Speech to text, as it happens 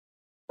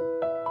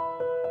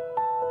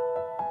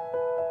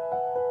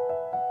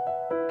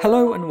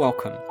Hello and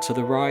welcome to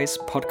the Rise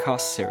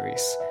podcast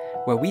series,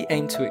 where we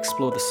aim to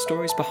explore the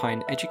stories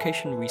behind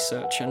education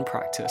research and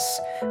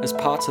practice as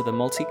part of the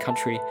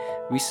multi-country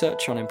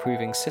Research on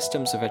Improving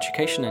Systems of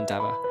Education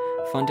endeavour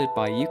funded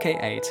by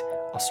UK Aid,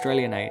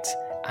 Australian Aid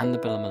and the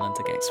Bill and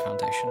Melinda Gates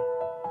Foundation.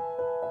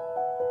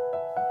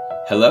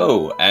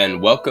 Hello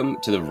and welcome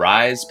to the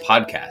Rise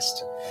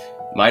podcast.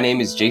 My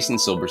name is Jason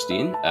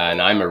Silberstein,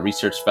 and I'm a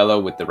research fellow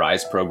with the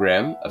RISE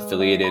program,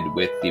 affiliated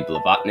with the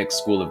Blavatnik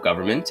School of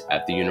Government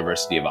at the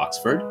University of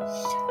Oxford.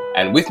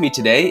 And with me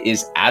today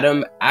is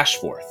Adam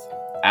Ashforth.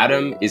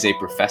 Adam is a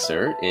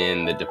professor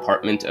in the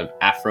Department of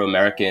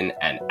Afro-American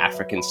and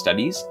African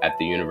Studies at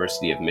the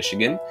University of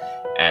Michigan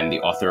and the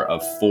author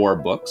of 4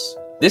 books.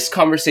 This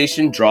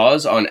conversation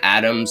draws on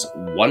Adam's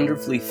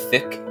wonderfully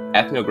thick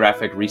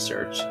ethnographic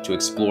research to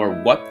explore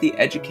what the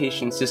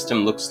education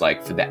system looks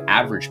like for the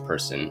average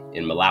person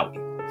in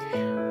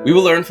Malawi. We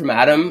will learn from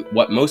Adam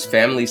what most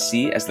families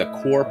see as the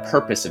core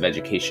purpose of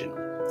education.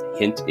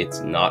 Hint, it's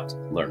not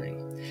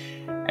learning.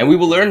 And we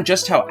will learn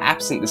just how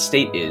absent the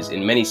state is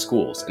in many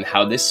schools and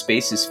how this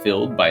space is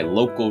filled by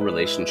local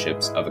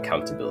relationships of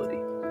accountability.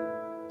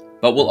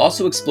 But we'll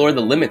also explore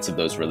the limits of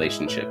those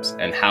relationships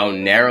and how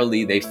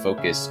narrowly they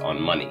focus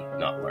on money,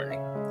 not learning.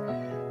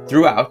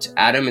 Throughout,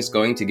 Adam is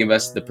going to give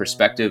us the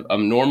perspective of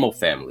normal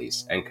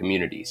families and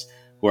communities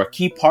who are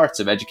key parts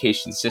of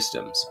education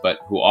systems, but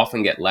who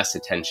often get less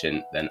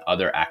attention than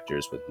other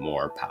actors with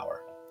more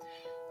power.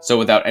 So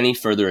without any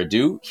further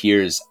ado,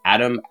 here's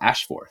Adam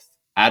Ashforth.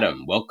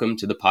 Adam, welcome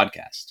to the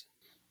podcast.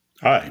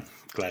 Hi,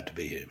 glad to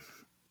be here.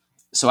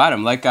 So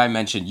Adam, like I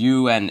mentioned,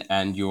 you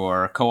and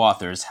your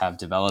co-authors have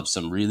developed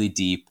some really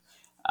deep,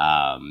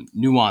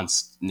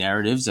 nuanced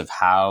narratives of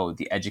how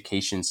the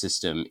education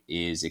system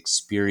is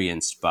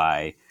experienced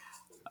by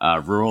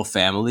rural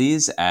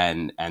families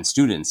and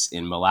students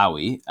in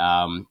Malawi.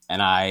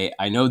 And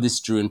I know this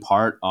drew in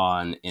part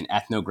on an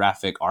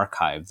ethnographic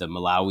archive, the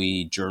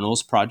Malawi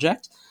Journals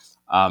Project.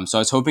 So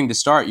I was hoping to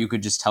start, you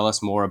could just tell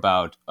us more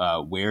about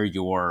where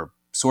your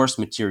source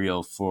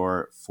material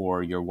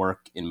for your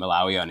work in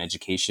Malawi on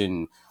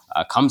education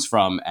comes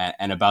from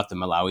and about the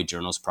Malawi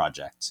Journals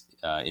Project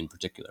in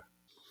particular.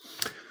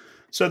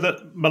 So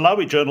the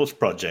Malawi Journals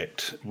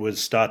Project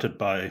was started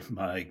by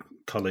my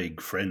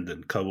colleague, friend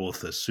and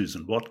co-author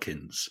Susan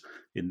Watkins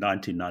in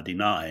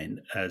 1999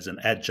 as an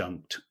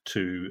adjunct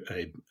to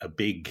a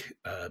big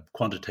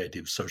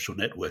quantitative social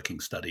networking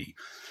study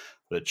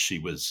that she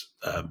was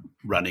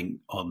running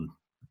on,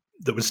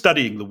 that was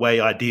studying the way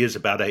ideas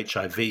about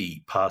HIV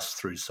pass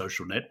through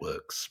social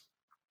networks.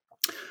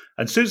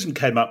 And Susan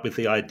came up with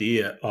the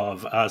idea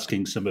of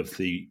asking some of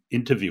the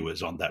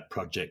interviewers on that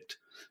project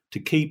to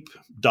keep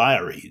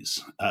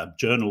diaries,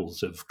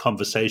 journals of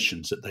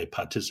conversations that they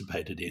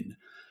participated in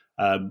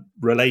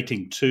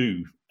relating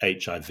to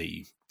HIV,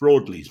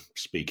 broadly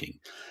speaking,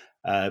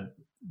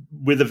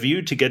 with a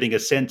view to getting a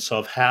sense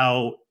of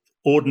how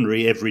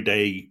ordinary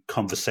everyday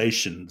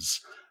conversations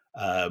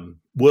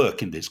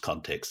work in this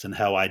context and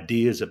how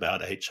ideas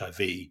about HIV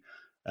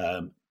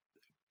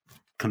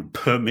can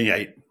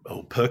permeate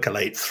or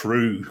percolate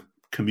through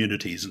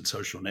communities and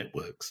social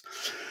networks.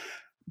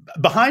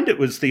 Behind it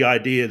was the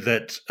idea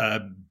that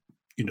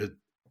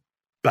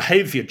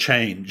behavior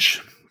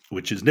change,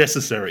 which is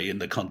necessary in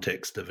the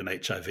context of an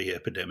HIV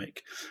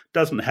epidemic,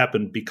 doesn't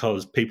happen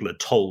because people are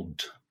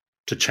told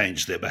to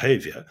change their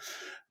behavior,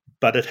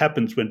 but it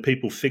happens when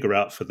people figure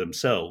out for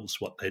themselves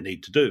what they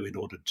need to do in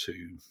order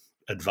to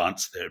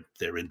advance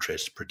their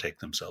interests, protect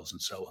themselves,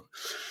 and so on.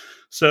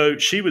 So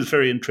she was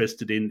very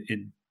interested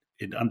in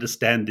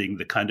understanding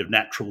the kind of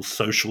natural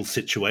social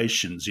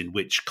situations in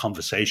which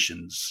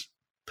conversations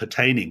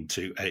pertaining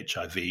to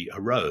HIV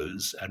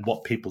arose and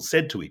what people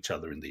said to each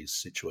other in these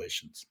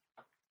situations.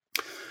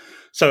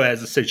 So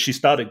as I said, she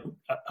started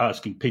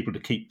asking people to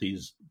keep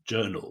these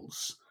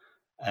journals.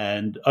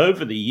 And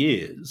over the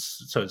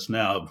years, so it's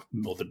now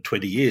more than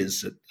 20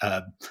 years,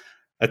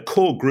 a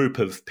core group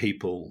of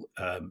people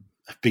have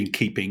been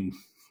keeping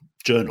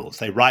journals.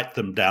 They write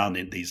them down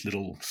in these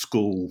little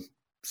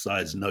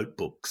school-sized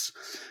notebooks,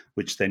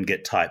 which then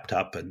get typed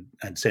up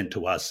and sent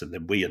to us, and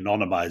then we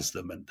anonymize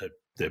them, and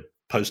they're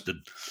posted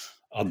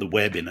on the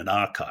web in an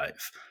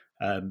archive.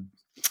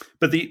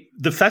 But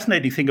the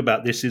fascinating thing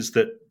about this is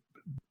that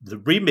the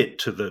remit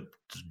to the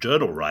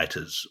journal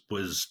writers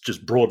was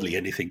just broadly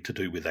anything to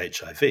do with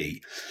HIV.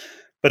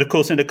 But of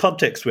course, in a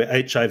context where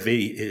HIV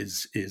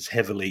is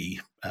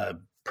heavily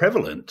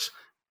prevalent,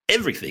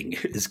 everything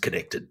is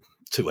connected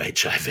to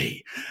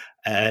HIV.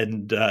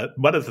 And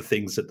one of the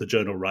things that the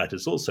journal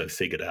writers also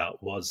figured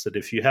out was that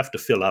if you have to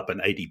fill up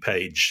an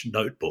 80-page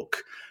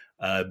notebook,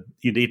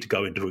 you need to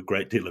go into a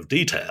great deal of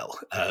detail.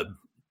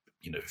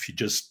 If you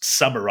just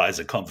summarize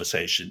a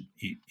conversation,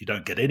 you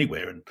don't get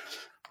anywhere, and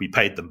we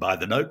paid them by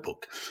the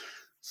notebook.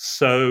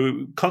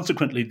 So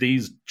consequently,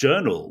 these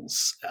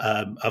journals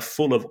are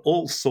full of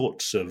all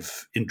sorts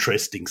of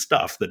interesting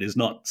stuff that is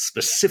not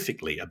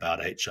specifically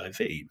about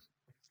HIV.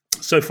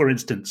 So for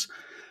instance,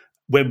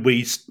 when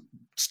we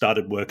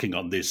started working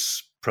on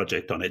this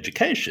project on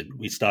education,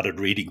 we started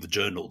reading the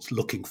journals,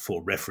 looking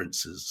for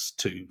references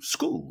to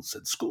schools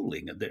and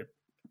schooling, and there are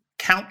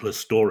countless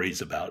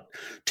stories about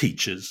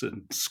teachers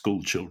and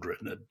school children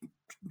and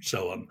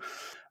so on.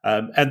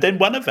 And then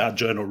one of our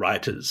journal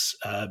writers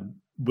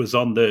was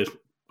on the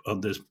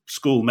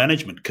school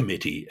management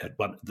committee at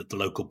the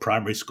local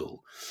primary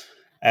school,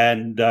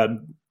 and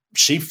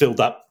she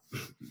filled up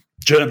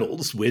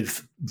journals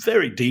with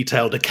very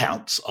detailed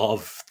accounts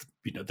of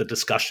the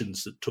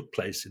discussions that took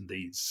place in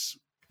these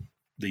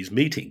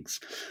meetings.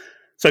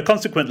 So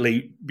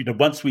consequently,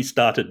 once we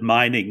started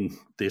mining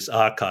this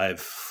archive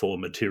for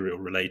material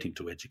relating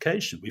to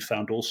education, we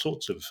found all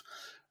sorts of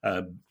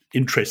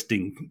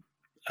interesting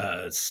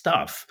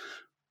stuff.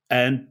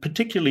 And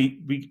particularly,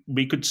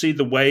 we could see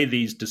the way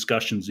these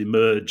discussions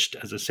emerged,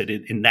 as I said,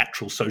 in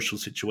natural social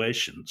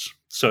situations.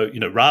 So,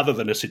 rather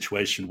than a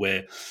situation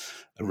where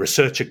a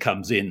researcher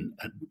comes in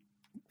and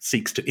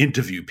seeks to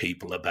interview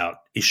people about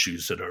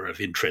issues that are of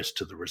interest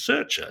to the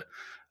researcher,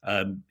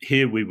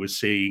 here we were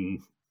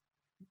seeing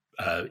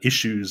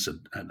issues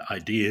and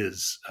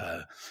ideas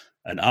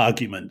and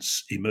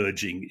arguments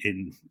emerging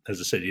in, as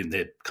I said, in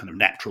their kind of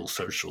natural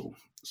social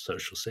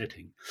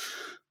setting.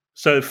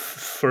 So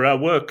for our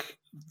work,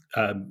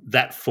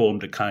 that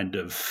formed a kind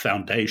of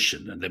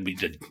foundation, and then we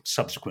did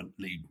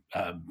subsequently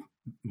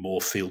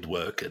more field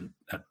work and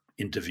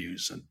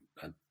interviews and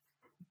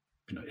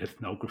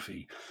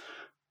ethnography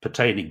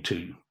pertaining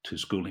to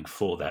schooling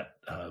for that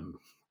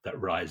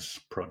RISE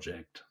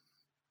project.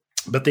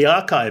 But the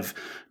archive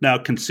now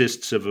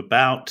consists of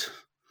about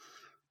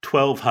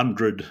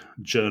 1,200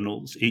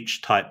 journals,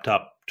 each typed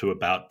up to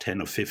about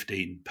 10 or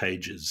 15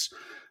 pages,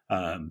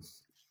 and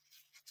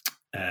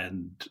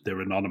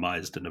they're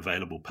anonymized and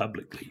available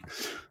publicly.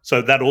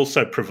 So that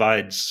also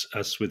provides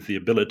us with the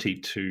ability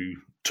to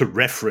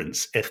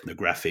reference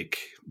ethnographic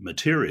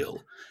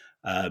material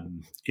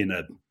in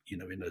a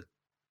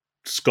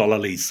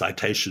scholarly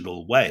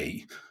citational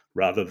way,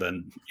 rather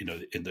than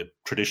in the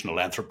traditional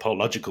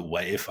anthropological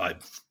way. If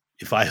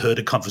I heard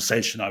a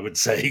conversation, I would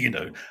say,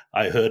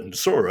 I heard and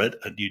saw it,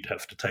 and you'd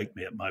have to take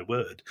me at my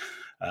word.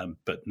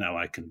 But now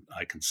I can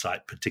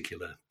cite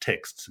particular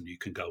texts, and you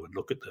can go and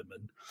look at them,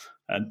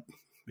 and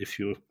if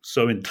you're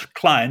so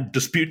inclined,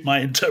 dispute my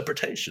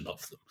interpretation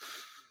of them.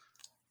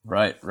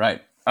 Right.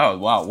 Oh,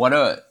 wow! What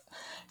a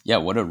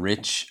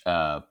rich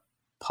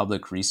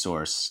public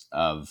resource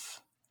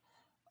of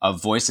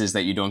voices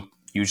that you don't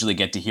usually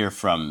get to hear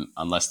from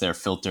unless they're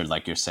filtered,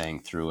 like you're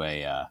saying, through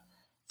a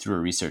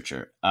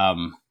researcher.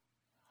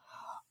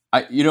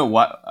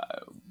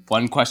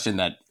 One question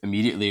that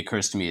immediately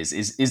occurs to me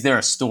is there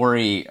a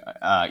story,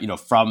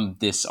 from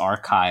this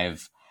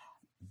archive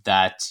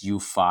that you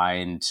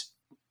find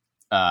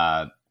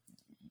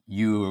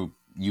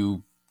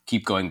you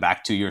keep going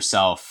back to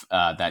yourself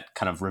that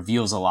kind of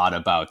reveals a lot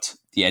about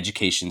the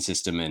education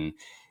system in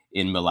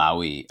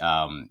Malawi?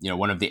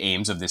 One of the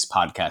aims of this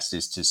podcast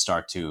is to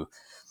start to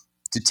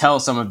tell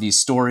some of these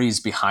stories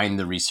behind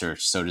the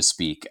research, so to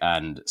speak.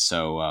 And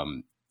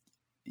so,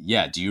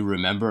 do you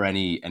remember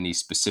any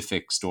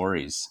specific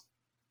stories?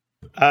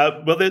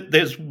 Well,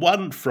 there's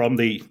one from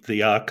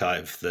the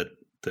archive that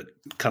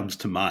comes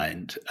to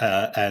mind,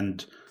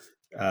 and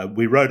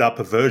we wrote up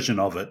a version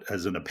of it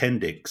as an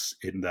appendix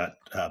in that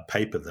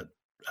paper, that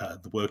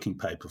the working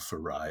paper for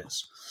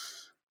RISE,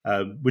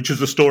 which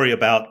is a story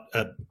about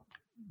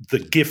the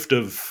gift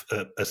of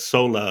a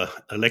solar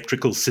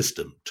electrical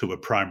system to a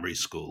primary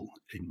school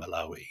in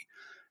Malawi.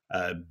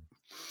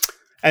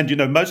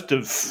 And most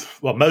of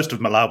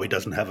Malawi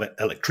doesn't have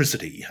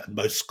electricity, and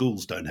most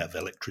schools don't have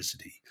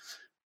electricity.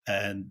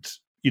 And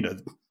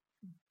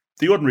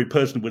the ordinary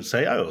person would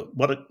say, "Oh,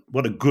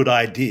 what a good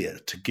idea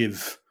to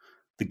give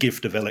the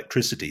gift of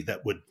electricity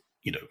that would,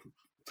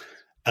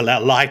 allow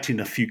light in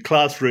a few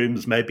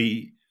classrooms,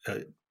 maybe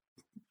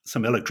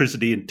some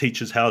electricity in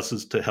teachers'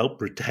 houses to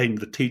help retain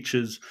the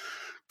teachers.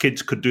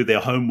 Kids could do their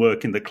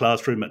homework in the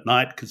classroom at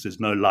night because there's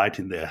no light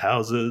in their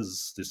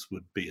houses. This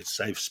would be a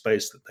safe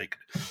space that they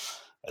could,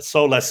 a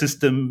solar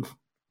system,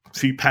 a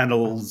few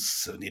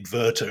panels, an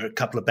inverter, a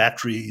couple of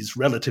batteries,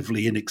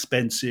 relatively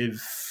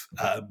inexpensive,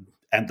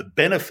 and the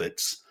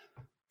benefits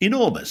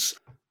enormous."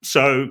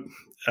 So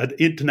an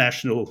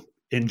international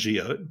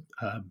NGO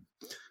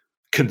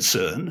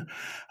concern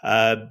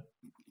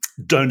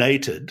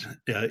donated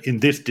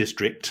in this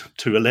district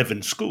to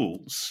 11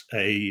 schools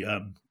a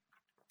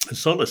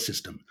solar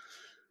system.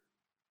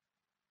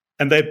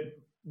 And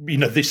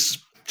this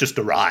just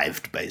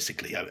arrived,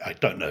 basically. I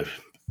don't know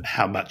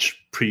how much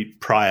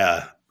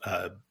prior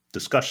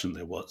discussion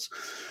there was,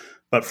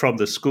 but from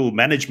the school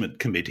management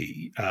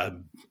committee,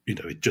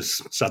 it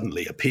just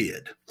suddenly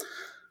appeared.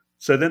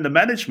 So then the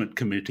management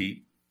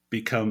committee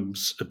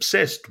becomes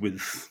obsessed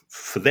with,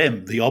 for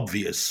them, the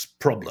obvious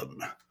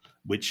problem,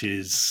 which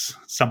is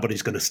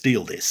somebody's going to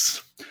steal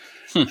this.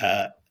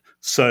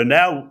 So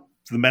now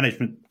the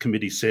management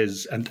committee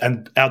says,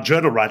 and our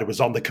journal writer was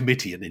on the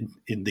committee and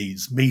in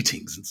these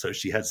meetings, and so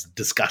she has the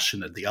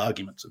discussion and the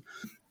arguments.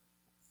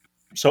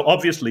 So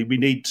obviously we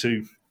need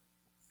to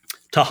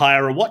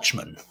hire a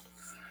watchman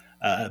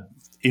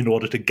in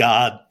order to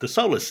guard the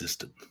solar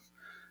system.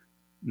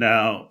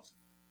 Now,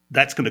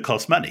 that's going to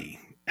cost money.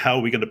 How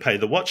are we going to pay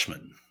the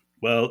watchmen?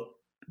 Well,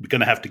 we're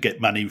going to have to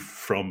get money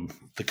from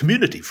the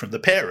community, from the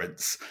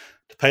parents,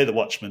 to pay the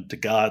watchmen to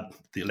guard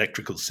the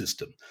electrical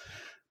system.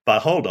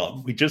 But hold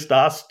on, we just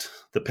asked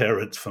the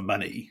parents for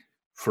money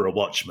for a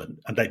watchman,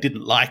 and they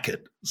didn't like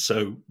it.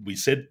 So we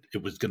said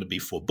it was going to be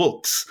for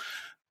books,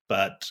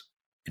 but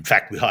in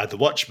fact, we hired the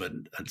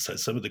watchman. And so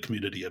some of the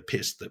community are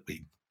pissed that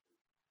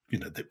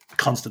they're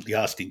constantly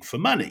asking for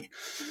money.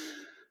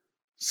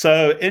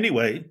 So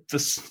anyway, the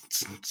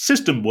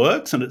system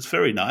works and it's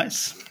very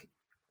nice.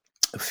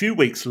 A few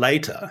weeks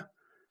later,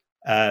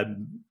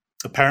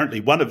 apparently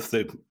one of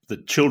the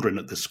children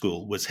at the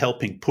school was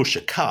helping push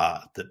a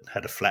car that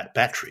had a flat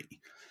battery.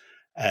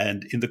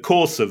 And in the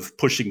course of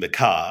pushing the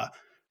car,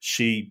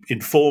 she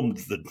informed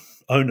the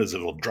owners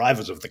or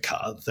drivers of the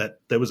car that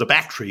there was a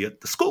battery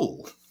at the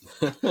school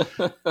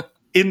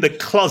in the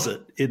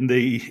closet, in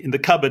the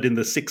cupboard in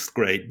the 6th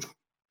grade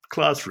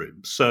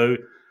classroom. So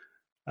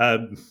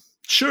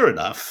sure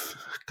enough,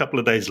 a couple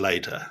of days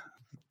later,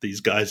 these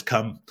guys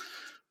come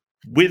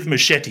with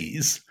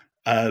machetes,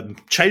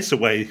 chase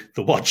away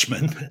the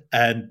watchman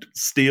and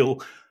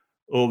steal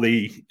all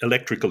the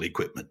electrical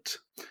equipment.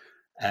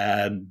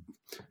 At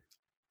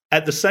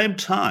the same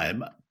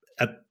time,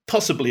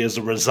 possibly as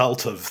a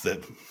result of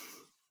the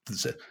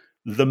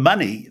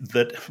money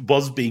that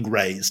was being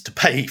raised to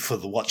pay for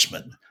the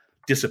watchman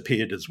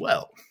disappeared as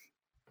well.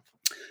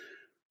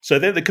 So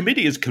then the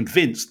committee is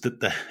convinced that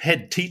the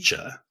head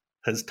teacher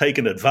has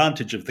taken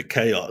advantage of the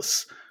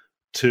chaos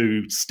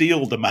to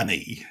steal the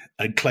money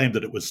and claim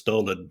that it was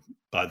stolen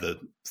by the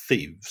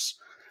thieves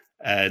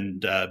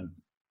and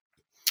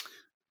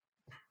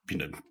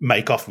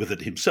make off with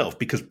it himself,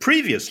 because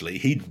previously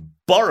he'd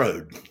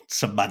borrowed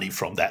some money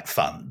from that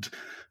fund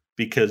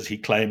because he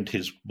claimed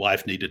his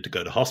wife needed to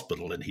go to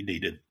hospital and he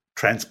needed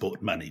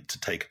transport money to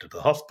take her to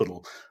the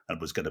hospital and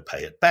was going to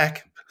pay it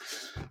back.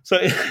 So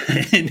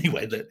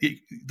anyway,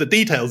 the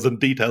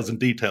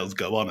details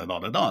go on and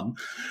on and on.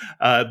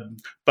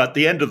 But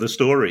the end of the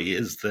story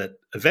is that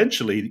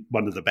eventually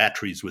one of the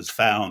batteries was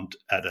found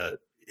at an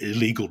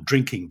illegal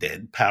drinking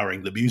den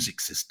powering the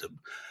music system.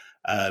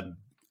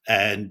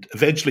 And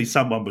eventually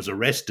someone was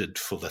arrested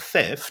for the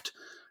theft,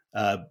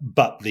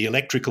 but the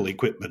electrical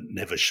equipment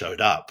never showed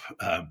up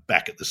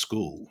back at the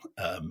school.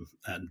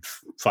 And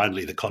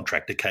finally the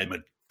contractor came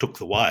and took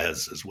the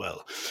wires as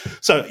well.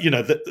 So,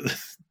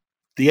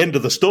 the end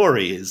of the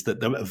story is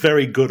that a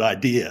very good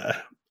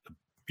idea,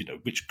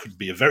 which could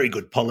be a very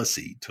good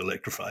policy to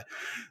electrify,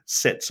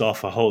 sets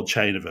off a whole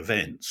chain of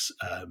events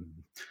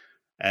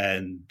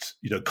and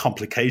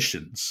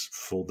complications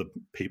for the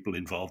people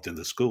involved in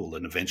the school,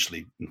 and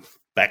eventually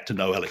back to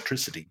no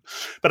electricity.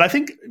 But I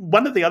think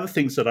one of the other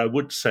things that I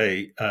would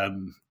say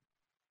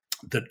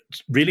that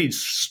really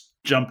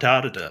jumped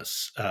out at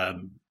us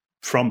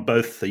from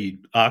both the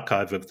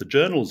archive of the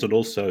journals and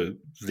also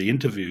the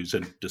interviews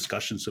and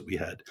discussions that we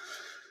had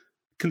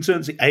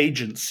concerns the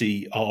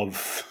agency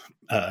of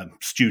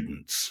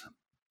students.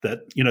 That,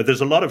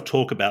 there's a lot of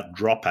talk about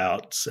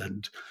dropouts,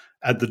 and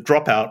the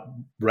dropout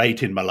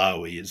rate in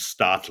Malawi is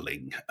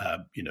startling.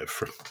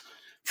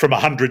 From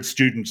 100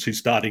 students who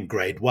start in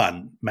grade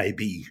 1,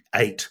 maybe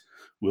 8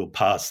 will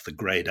pass the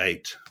grade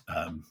 8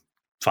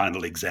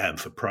 final exam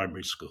for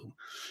primary school.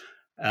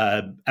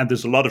 And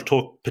there's a lot of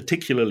talk,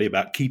 particularly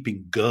about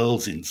keeping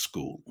girls in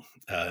school.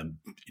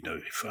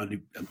 If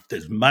only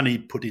there's money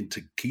put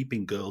into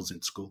keeping girls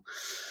in school.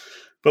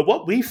 But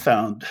what we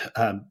found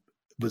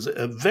was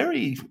a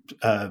very,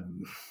 a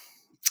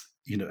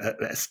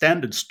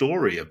standard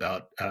story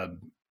about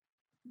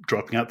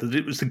dropping out. That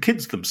it was the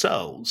kids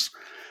themselves,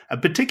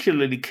 and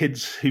particularly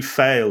kids who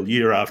fail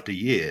year after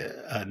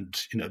year. And,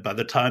 by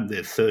the time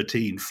they're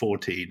 13,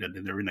 14, and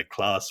then they're in a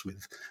class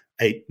with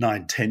 8,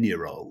 9,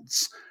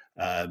 10-year-olds,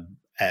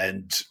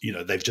 and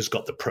they've just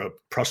got the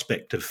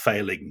prospect of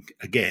failing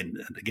again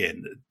and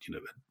again.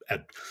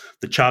 And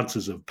the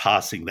chances of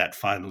passing that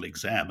final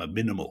exam are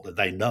minimal, and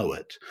they know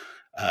it,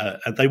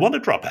 and they want to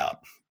drop out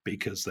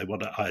because they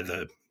want to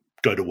either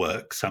go to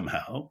work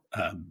somehow,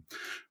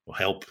 or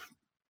help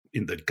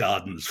in the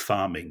gardens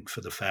farming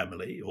for the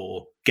family,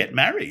 or get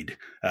married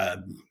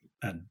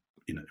and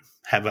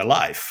have a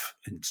life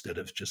instead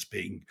of just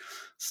being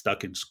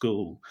stuck in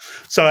school.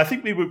 So I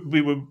think we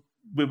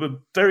were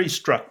very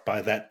struck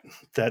by that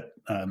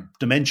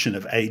dimension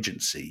of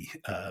agency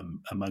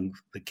among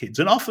the kids,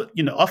 and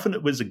often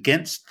it was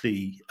against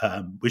the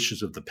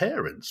wishes of the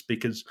parents,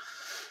 because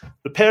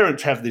the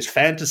parents have this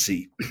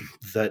fantasy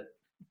that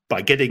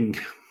by getting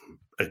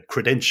a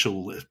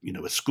credential,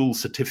 a school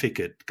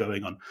certificate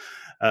going on,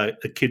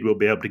 a kid will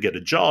be able to get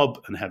a job,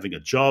 and having a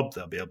job,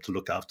 they'll be able to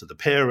look after the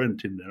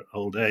parent in their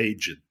old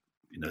age. And,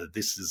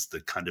 this is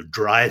the kind of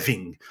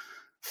driving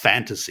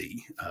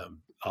fantasy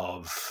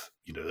of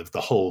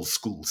the whole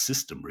school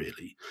system,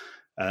 really.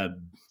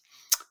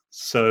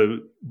 So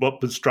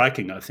what was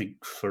striking, I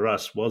think, for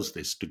us was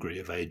this degree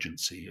of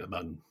agency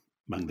among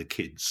the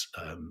kids,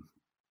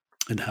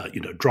 and how,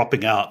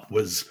 dropping out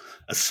was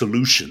a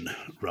solution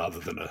rather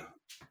than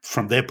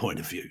from their point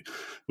of view,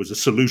 was a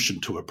solution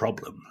to a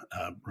problem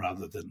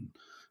rather than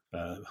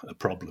a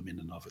problem in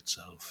and of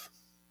itself.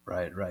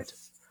 Right.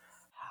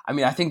 I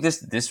mean, I think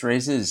this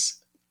raises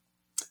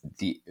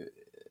the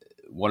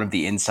one of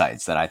the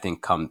insights that I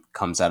think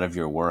comes out of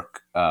your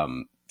work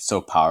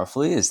so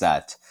powerfully is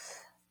that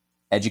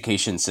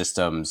education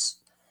systems,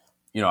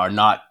 are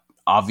not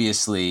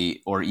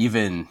obviously or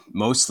even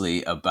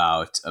mostly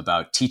about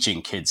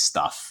teaching kids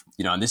stuff.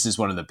 And this is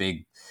one of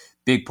the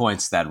big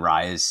points that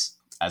RISE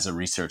as a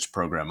research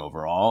program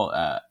overall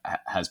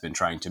has been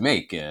trying to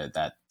make,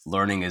 that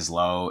learning is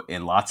low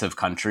in lots of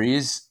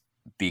countries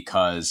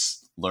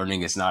because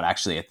learning is not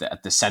actually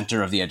at the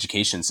center of the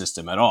education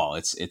system at all.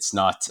 It's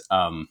not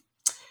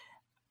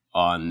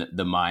on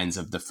the minds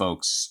of the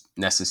folks,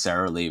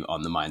 necessarily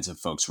on the minds of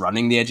folks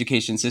running the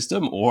education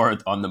system, or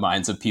on the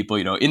minds of people,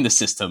 in the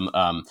system,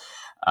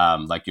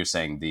 like you're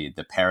saying,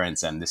 the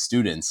parents and the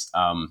students.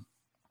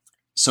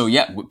 So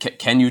yeah,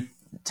 can you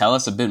tell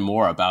us a bit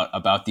more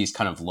about these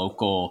kind of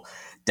local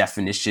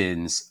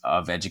definitions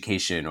of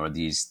education, or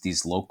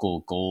these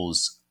local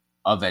goals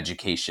of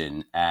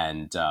education,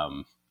 and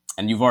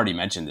you've already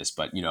mentioned this,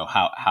 but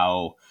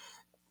how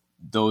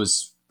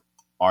those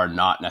are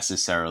not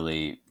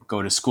necessarily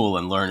go to school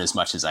and learn as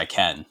much as I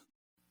can.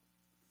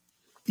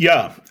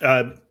 Yeah,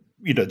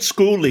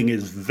 schooling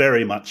is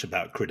very much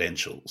about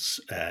credentials,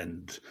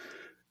 and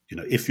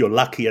if you're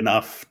lucky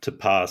enough to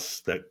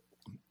pass the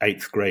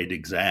 8th grade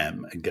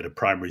exam and get a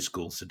primary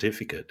school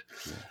certificate,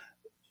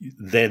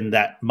 then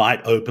that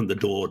might open the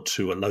door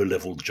to a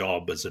low-level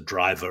job as a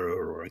driver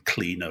or a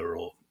cleaner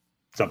or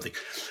something.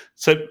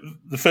 So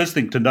the first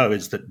thing to know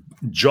is that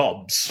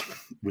jobs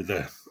with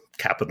a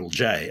capital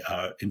J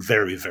are in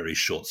very, very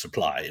short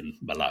supply in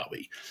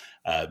Malawi.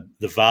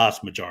 The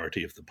vast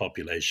majority of the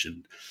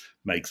population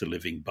makes a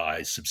living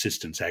by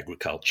subsistence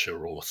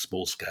agriculture or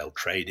small-scale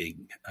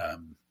trading.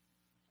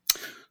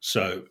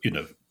 So,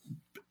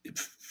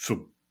 for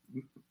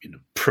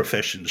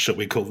professions, shall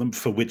we call them,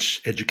 for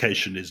which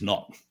education is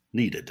not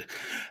needed.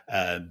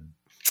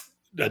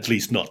 At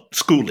least not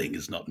schooling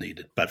is not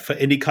needed. But for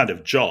any kind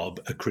of job,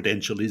 a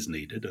credential is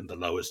needed, and the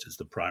lowest is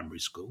the primary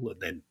school,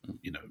 and then,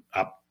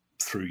 up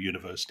through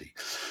university.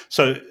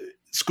 So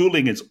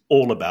schooling is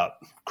all about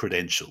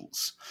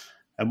credentials.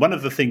 And one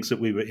of the things that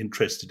we were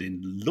interested in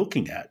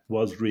looking at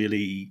was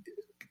really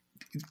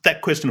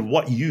that question of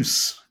what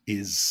use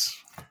is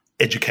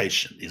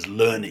education, is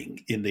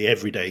learning in the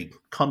everyday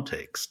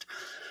context.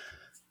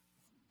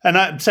 And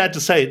I'm sad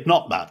to say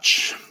not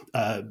much.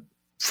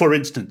 For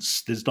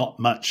instance, there's not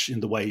much in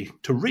the way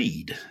to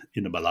read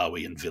in a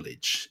Malawian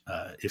village.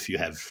 If you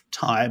have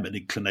time and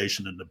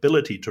inclination and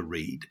ability to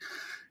read,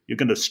 you're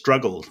going to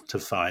struggle to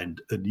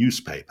find a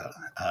newspaper.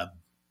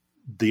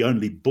 The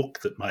only book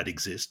that might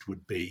exist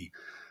would be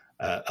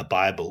a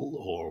Bible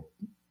or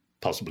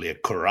possibly a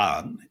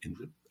Quran.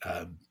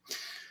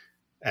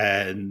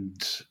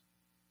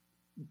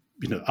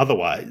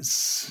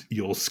 Otherwise,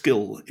 your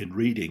skill in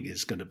reading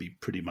is going to be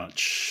pretty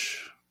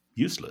much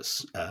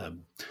useless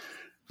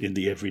in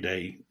the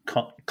everyday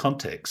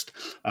context.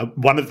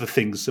 One of the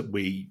things that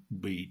we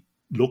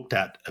looked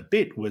at a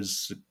bit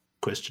was the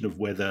question of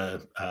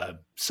whether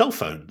cell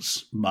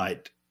phones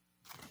might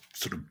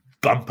sort of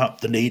bump up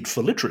the need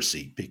for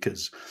literacy,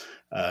 because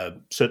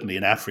certainly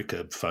in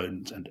Africa,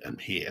 phones and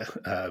here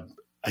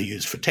are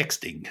used for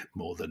texting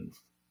more than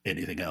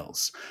anything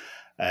else.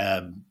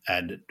 And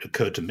it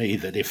occurred to me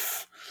that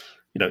if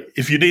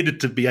you needed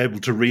to be able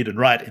to read and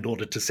write in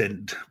order to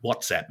send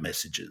WhatsApp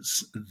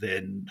messages,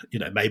 then,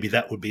 maybe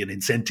that would be an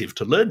incentive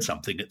to learn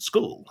something at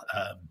school.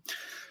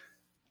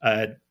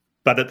 But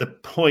at the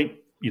point,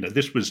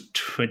 this was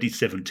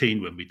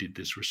 2017 when we did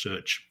this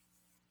research.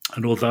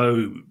 And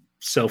although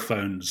cell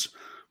phones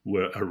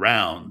were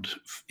around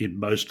in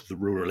most of the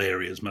rural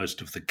areas,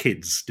 most of the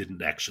kids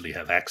didn't actually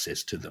have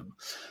access to them.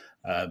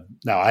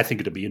 Now, I think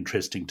it'd be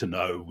interesting to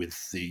know,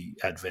 with the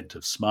advent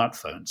of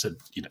smartphones, and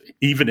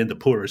even in the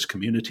poorest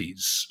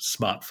communities,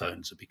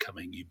 smartphones are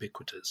becoming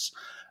ubiquitous.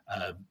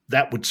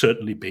 That would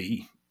certainly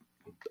be,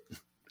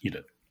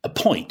 a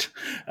point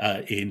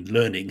in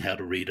learning how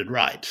to read and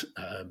write.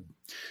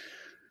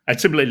 And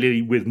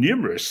similarly with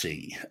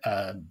numeracy,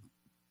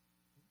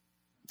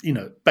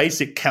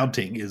 basic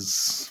counting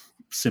is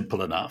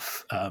simple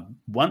enough.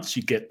 Once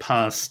you get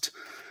past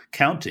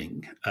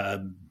counting,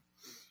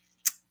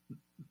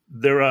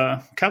 there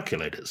are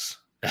calculators.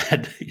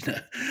 And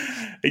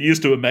it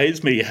used to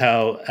amaze me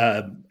how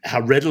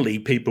readily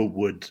people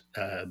would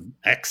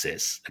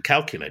access a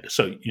calculator.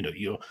 So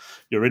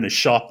you're in a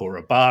shop or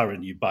a bar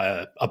and you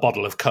buy a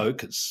bottle of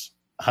Coke. It's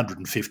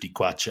 150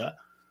 kwacha.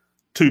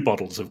 2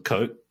 bottles of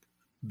Coke,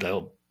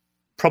 they'll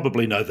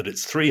probably know that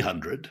it's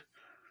 300.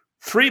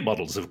 3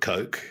 bottles of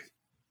Coke,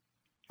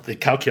 the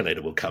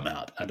calculator will come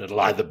out, and it'll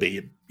either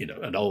be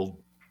an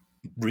old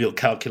real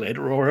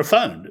calculator or a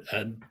phone,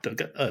 and they'll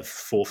get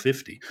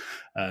 450.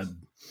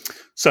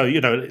 So,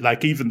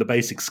 even the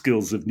basic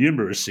skills of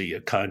numeracy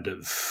are kind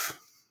of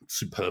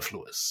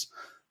superfluous.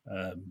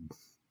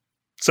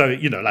 So,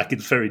 like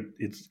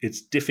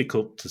it's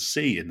difficult to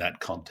see in that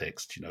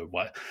context,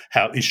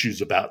 how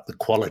issues about the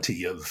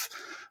quality of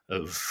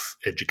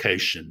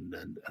education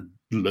and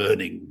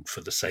learning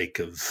for the sake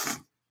of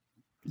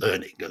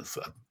learning, of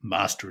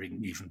mastering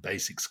even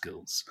basic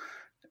skills,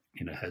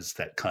 has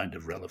that kind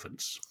of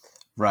relevance.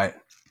 Right.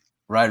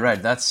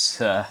 That's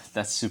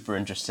super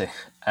interesting.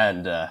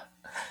 And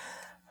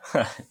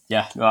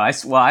yeah, no,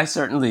 I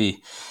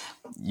certainly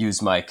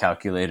use my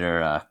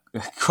calculator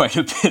quite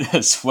a bit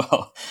as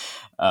well.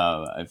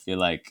 I feel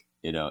like,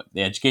 the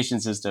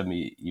education system,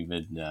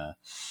 even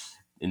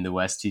in the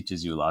West,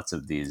 teaches you lots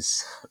of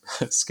these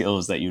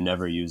skills that you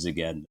never use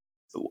again.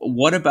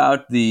 What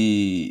about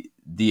the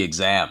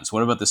exams?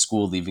 What about the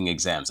school leaving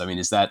exams? I mean,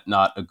 is that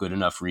not a good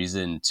enough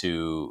reason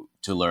to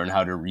learn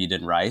how to read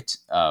and write?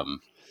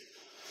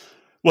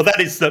 Well, that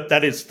is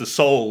the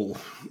sole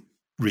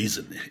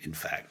reason, in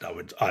fact,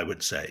 I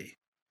would say,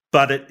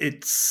 but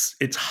it's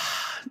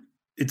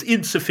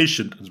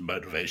insufficient as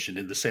motivation,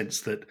 in the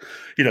sense that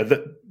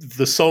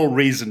the sole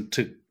reason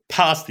to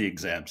pass the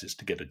exams is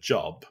to get a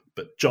job,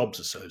 but jobs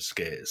are so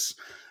scarce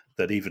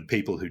that even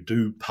people who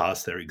do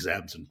pass their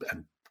exams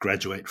and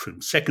graduate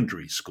from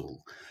secondary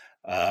school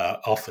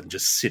are often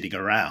just sitting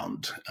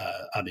around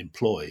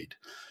unemployed.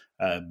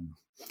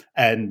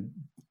 And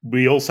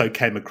we also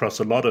came across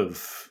a lot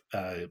of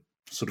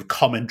sort of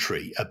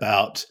commentary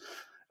about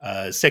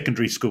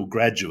secondary school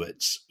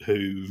graduates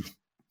who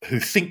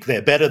think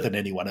they're better than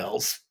anyone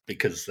else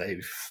because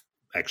they've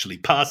actually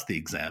passed the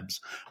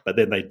exams, but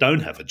then they don't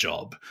have a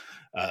job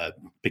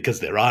because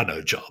there are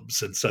no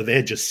jobs. And so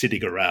they're just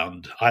sitting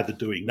around either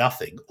doing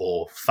nothing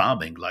or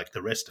farming like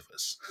the rest of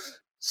us.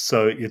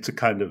 So it's a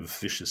kind of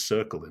vicious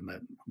circle in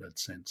that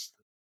sense.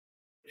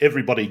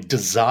 Everybody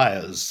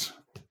desires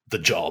the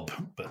job,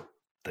 but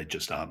they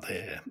just aren't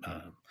there.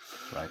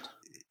 Right.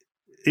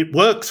 It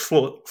works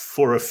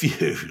for a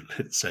few,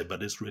 let's say,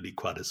 but it's really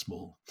quite a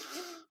small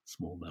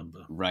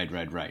number. Right.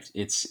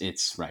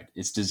 It's right.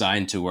 It's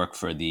designed to work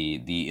for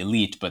the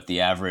elite, but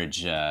the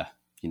average,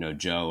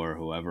 Joe or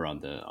whoever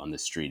on the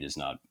street is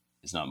not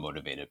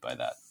motivated by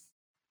that.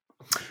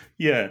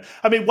 Yeah,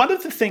 I mean, one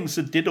of the things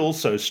that did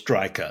also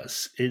strike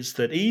us is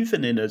that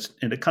even in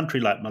a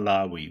country like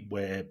Malawi,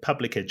 where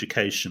public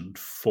education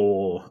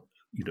for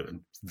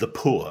the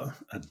poor,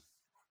 and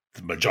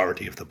the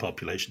majority of the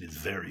population is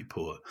very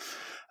poor,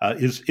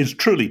 is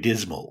truly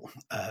dismal.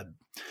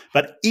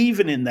 But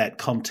even in that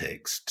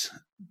context,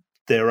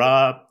 there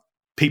are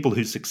people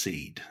who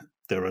succeed.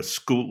 There are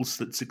schools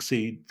that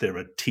succeed. There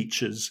are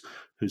teachers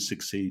who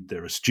succeed.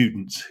 There are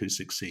students who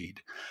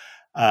succeed.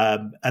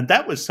 And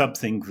that was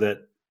something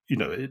that,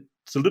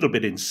 it's a little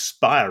bit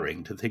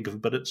inspiring to think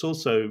of, but it's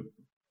also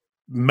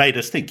made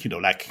us think,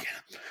 like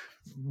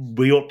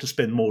we ought to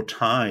spend more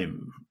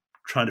time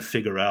trying to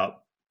figure out,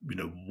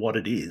 what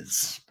it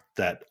is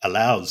that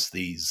allows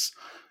these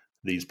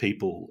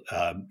people,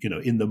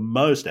 in the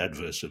most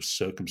adverse of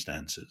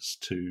circumstances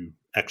to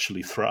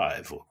actually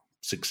thrive or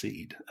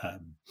succeed.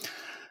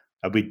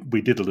 And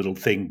we did a little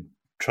thing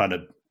trying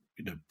to,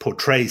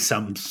 portray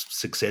some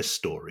success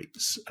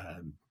stories.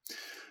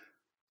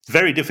 It's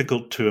very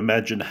difficult to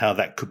imagine how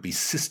that could be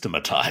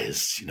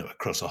systematized,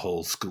 across a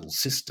whole school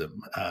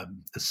system,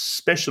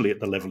 especially at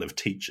the level of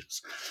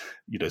teachers.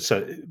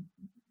 So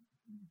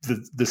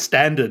the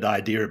standard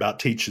idea about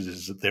teachers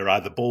is that they're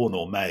either born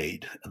or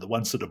made, and the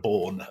ones that are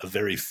born are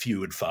very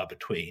few and far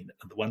between,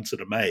 and the ones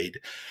that are made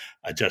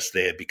are just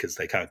there because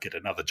they can't get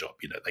another job.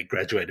 They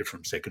graduated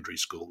from secondary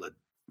school, and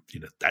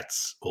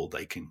that's all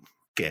they can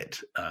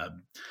get.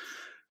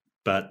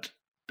 But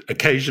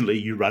occasionally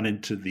you run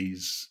into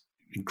these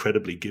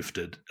incredibly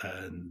gifted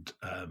and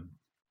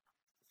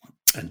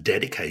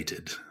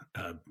dedicated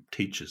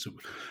teachers.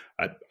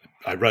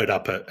 I wrote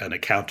up an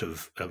account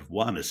of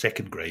one, a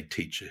second grade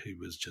teacher who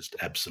was just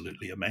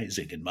absolutely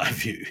amazing in my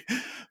view.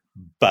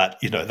 But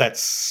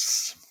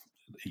that's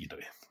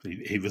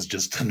he was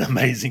just an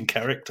amazing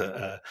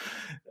character,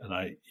 and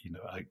I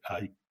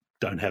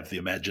don't have the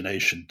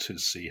imagination to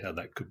see how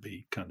that could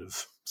be kind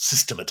of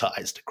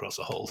systematized across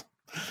a whole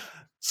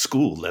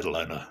school, let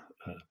alone a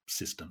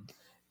system.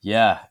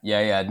 Yeah.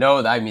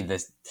 No, I mean,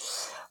 this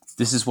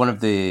is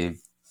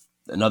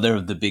another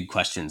of the big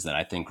questions that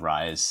I think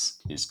Rise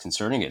is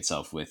concerning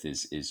itself with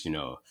is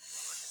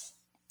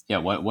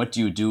what do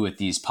you do with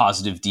these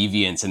positive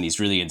deviants and these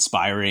really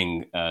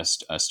inspiring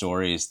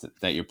stories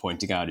that you're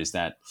pointing out? Is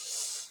that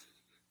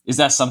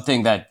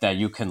something that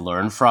you can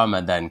learn from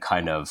and then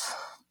kind of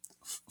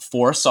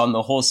force on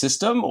the whole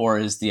system, or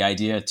is the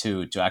idea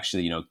to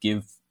actually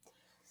give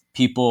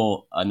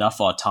people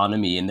enough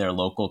autonomy in their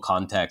local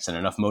context and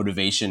enough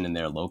motivation in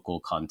their local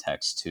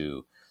context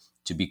to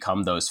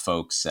become those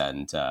folks?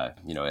 And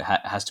it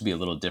has to be a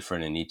little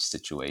different in each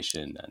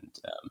situation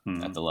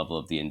and at the level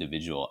of the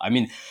individual. I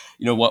mean,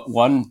 what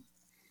one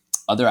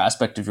other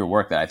aspect of your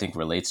work that I think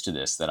relates to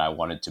this that I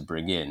wanted to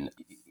bring in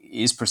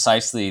is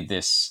precisely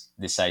this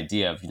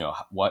idea of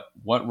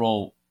what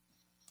role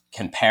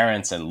can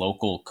parents and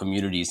local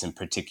communities in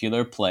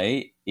particular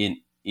play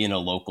in a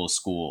local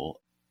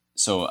school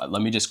So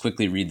let me just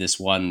quickly read this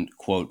one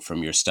quote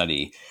from your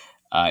study.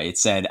 It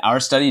said, "Our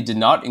study did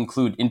not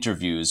include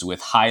interviews with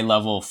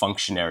high-level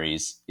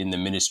functionaries in the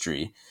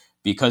ministry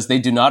because they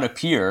do not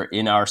appear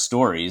in our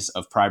stories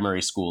of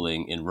primary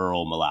schooling in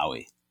rural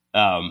Malawi."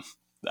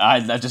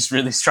 That just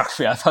really struck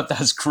me. I thought that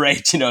was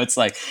great. It's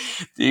like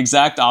the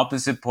exact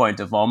opposite point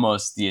of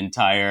almost the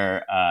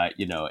entire,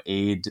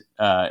 aid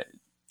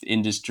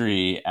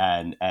industry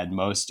and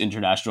most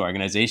international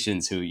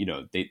organizations who,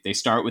 they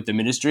start with the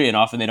ministry and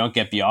often they don't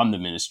get beyond the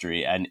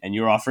ministry. And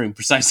you're offering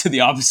precisely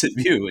the opposite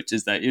view, which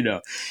is that,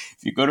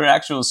 if you go to an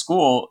actual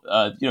school,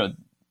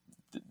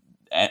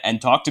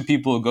 and talk to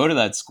people who go to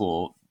that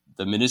school,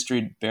 the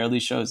ministry barely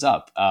shows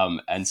up.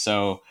 And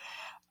so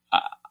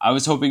I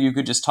was hoping you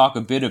could just talk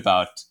a bit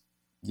about,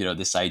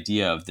 this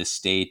idea of the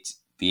state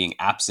being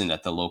absent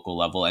at the local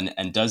level.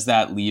 And does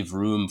that leave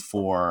room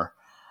for,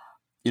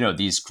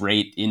 these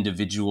great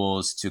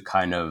individuals to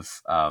kind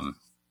of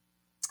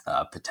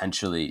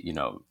potentially,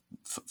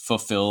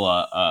 fulfill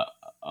a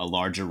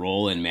larger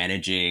role in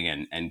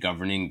managing and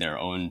governing their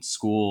own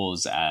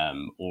schools,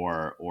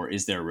 or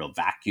is there a real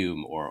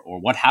vacuum,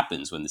 or what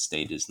happens when the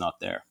state is not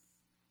there?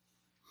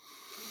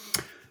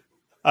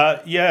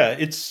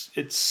 It's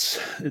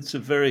a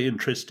very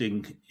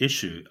interesting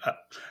issue.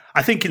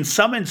 I think in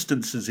some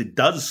instances it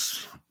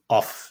does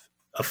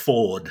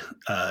afford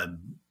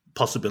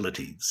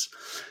possibilities.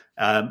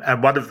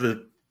 And one of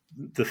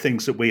the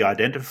things that we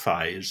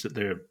identify is that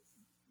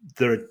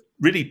there are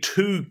really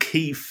two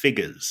key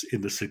figures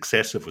in the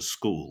success of a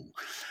school.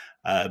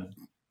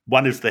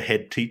 One is the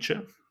head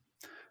teacher,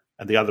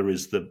 and the other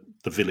is the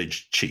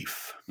village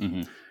chief.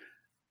 Mm-hmm.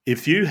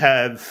 If you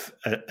have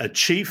a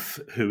chief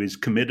who is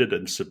committed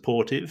and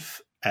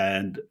supportive,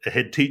 and a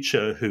head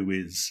teacher who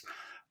is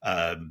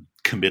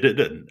committed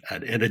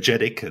and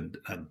energetic and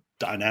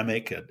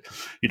dynamic, and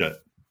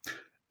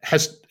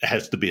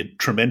has to be a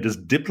tremendous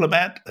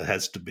diplomat,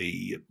 has to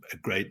be a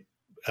great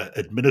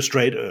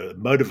administrator,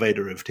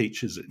 motivator of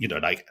teachers,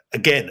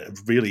 again, a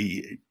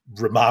really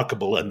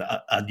remarkable and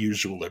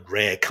unusual and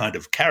rare kind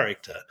of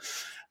character.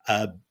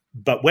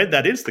 But when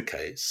that is the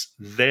case,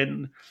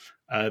 then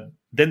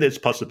there's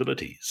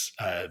possibilities.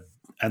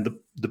 And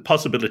the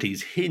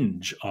possibilities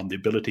hinge on the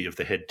ability of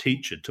the head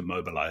teacher to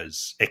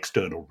mobilize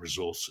external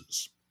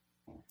resources.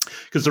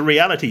 Because the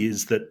reality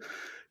is that,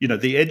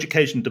 the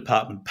education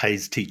department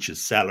pays teachers'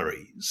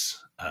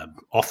 salaries,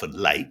 often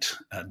late,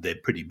 and they're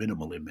pretty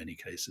minimal in many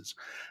cases,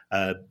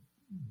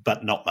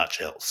 but not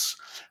much else.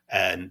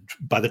 And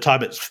by the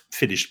time it's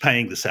finished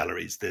paying the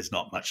salaries, there's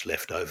not much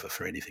left over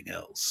for anything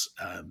else.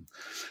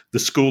 The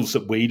schools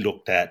that we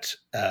looked at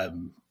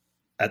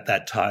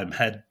that time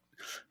had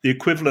the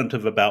equivalent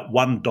of about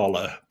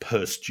 $1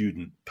 per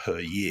student per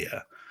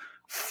year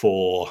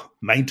for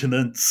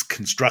maintenance,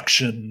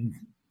 construction,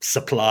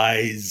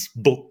 supplies,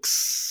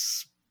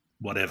 books,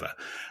 whatever.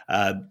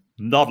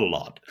 Not a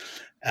lot.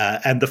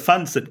 And the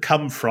funds that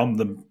come from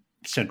the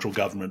central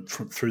government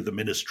through the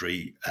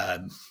ministry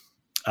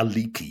are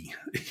leaky.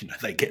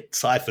 They get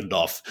siphoned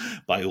off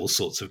by all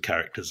sorts of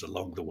characters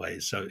along the way.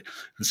 So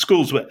the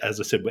schools were, as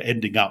I said, were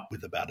ending up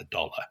with about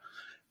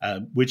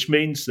 $1, which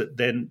means that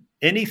then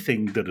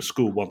anything that a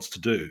school wants to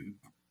do,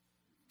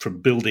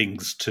 from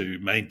buildings to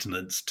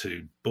maintenance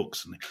to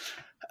books,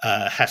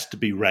 has to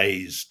be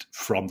raised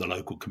from the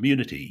local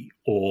community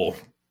or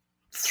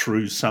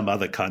through some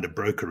other kind of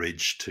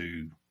brokerage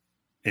to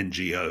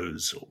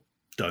NGOs or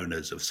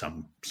donors of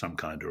some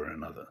kind or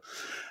another.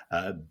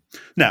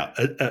 Now,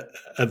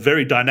 a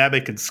very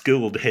dynamic and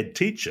skilled head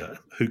teacher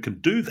who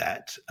can do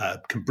that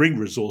can bring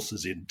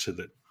resources into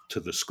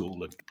the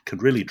school and can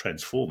really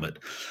transform it,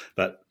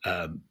 but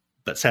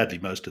sadly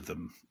most of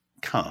them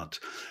can't.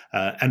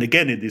 And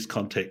again, in this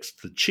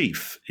context, the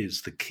chief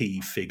is the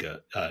key figure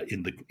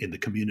in the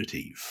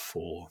community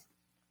for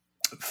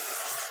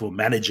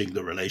managing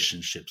the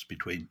relationships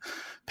between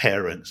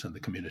parents and the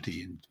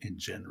community in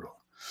general.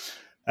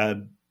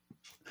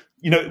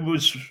 It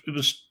was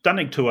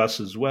stunning to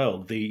us as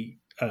well, the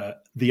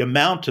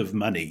amount of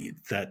money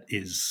that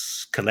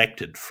is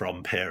collected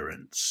from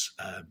parents.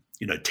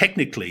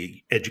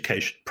 Technically,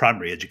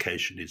 primary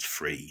education is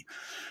free,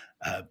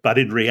 but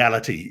in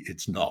reality,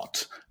 it's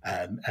not.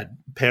 And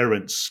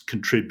parents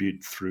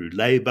contribute through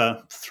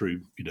labor,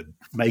 through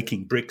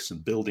making bricks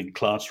and building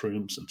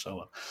classrooms and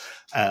so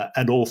on,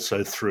 and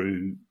also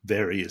through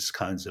various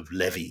kinds of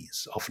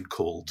levies, often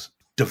called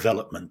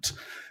development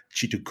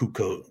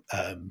chitukuko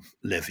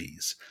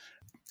levies.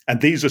 And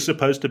these are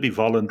supposed to be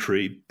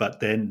voluntary, but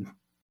then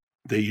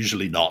they're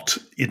usually not.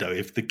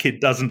 If the kid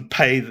doesn't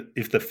pay,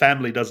 if the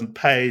family doesn't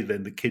pay,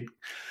 then the kid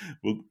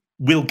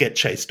will get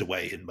chased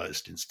away in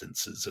most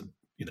instances and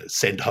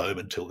sent home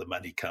until the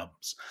money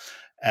comes.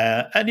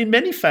 And in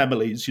many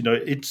families,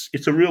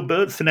 it's a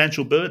real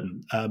financial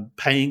burden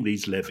paying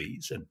these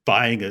levies and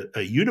buying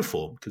a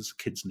uniform, because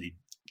kids need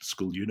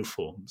school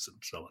uniforms and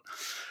so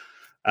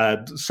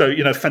on.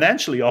 So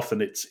financially,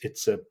 often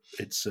it's a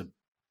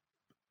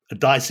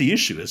dicey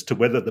issue as to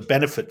whether the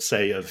benefit,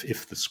 say, of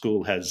if the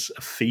school has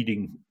a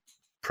feeding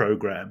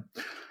program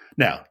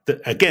Now,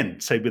 again,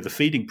 say with the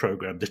feeding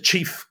program, the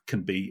chief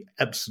can be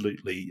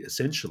absolutely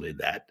essential in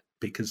that,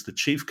 because the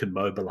chief can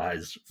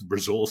mobilize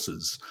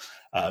resources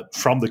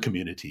from the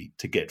community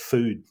to get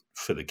food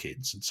for the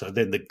kids. And so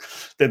then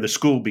the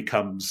school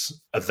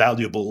becomes a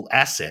valuable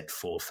asset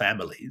for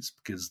families,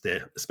 because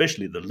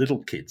especially the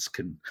little kids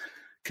can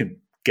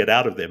get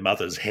out of their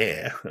mother's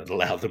hair and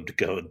allow them to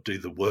go and do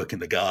the work in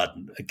the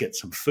garden and get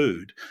some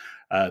food.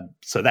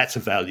 So that's a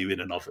value in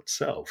and of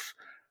itself.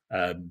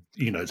 And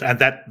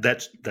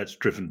that's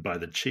driven by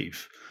the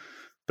chief.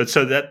 But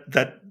so that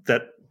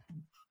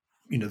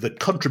the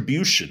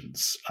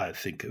contributions, I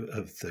think,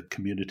 of the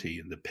community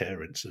and the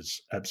parents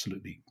is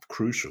absolutely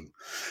crucial.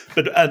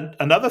 But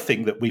another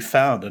thing that we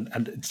found,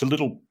 and it's a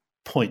little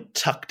point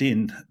tucked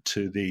in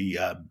to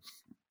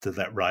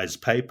that RISE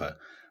paper.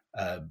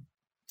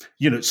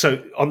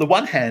 So on the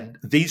one hand,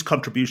 these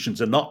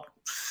contributions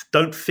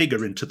don't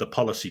figure into the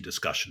policy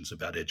discussions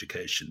about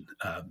education.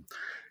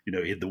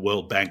 In the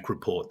World Bank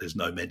report, there's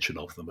no mention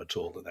of them at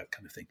all, and that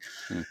kind of thing.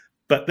 Mm.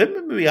 But then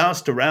when we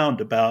asked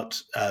around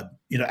about,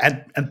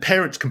 and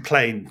parents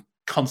complain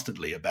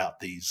constantly about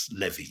these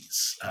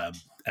levies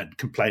and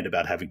complain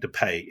about having to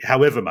pay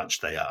however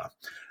much they are.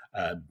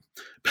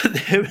 But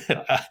then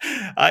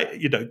I,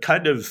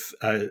 kind of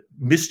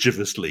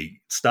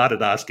mischievously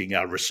started asking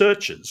our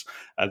researchers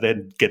and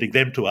then getting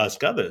them to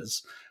ask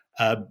others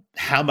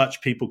how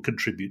much people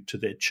contribute to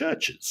their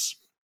churches.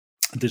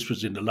 This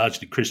was in the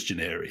largely Christian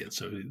area,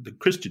 so the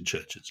Christian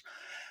churches.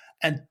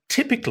 And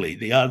typically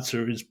the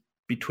answer is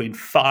between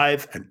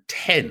 5 and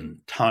 10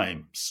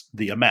 times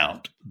the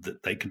amount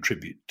that they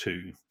contribute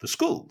to the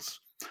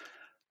schools.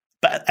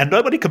 And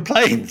nobody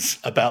complains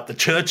about the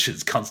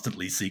churches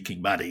constantly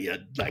seeking money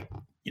and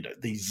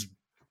these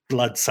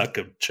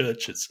bloodsucker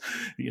churches,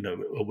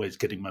 always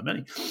getting my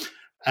money.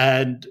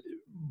 And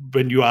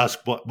when you ask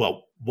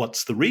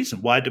what's the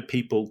reason? Why do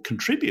people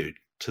contribute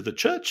to the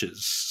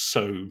churches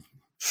so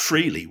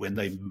freely when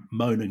they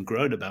moan and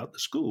groan about the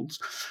schools?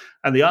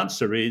 And the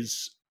answer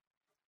is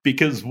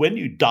because when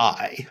you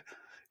die,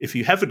 if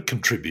you haven't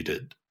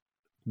contributed,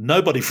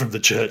 nobody from the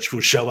church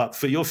will show up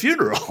for your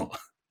funeral.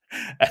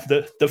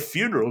 And the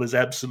funeral is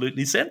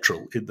absolutely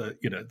central in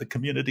the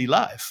community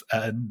life.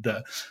 And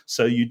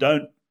so you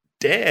don't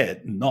dare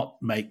not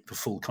make the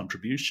full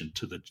contribution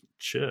to the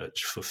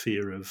church for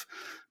fear of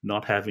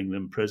not having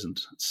them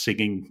present,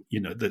 singing.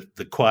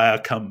 The choir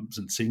comes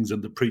and sings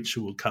and the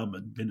preacher will come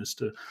and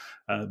minister.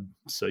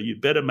 So you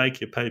better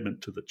make your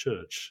payment to the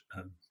church.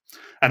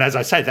 And as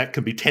I say, that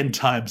can be 10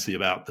 times the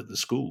amount that the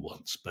school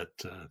wants.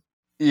 But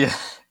yeah,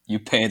 you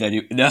pay that.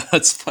 No,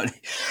 that's funny.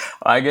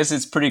 I guess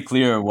it's pretty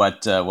clear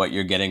what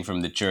you're getting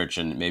from the church,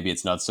 and maybe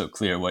it's not so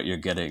clear what you're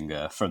getting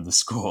from the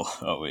school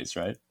always,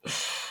 right?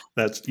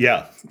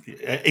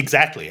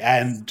 Exactly.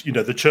 And,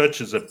 the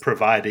churches are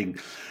providing,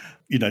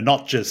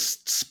 not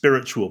just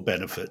spiritual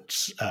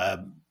benefits,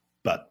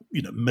 but,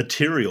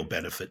 material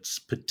benefits,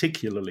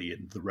 particularly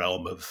in the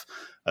realm of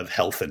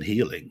health and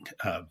healing,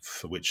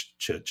 for which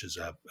churches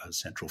are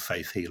central,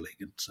 faith healing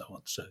and so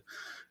on. So,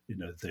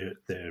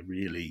 they're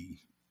really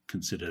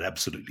considered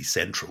absolutely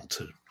central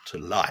to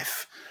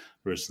life,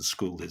 whereas the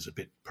school is a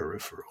bit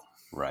peripheral.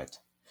 Right.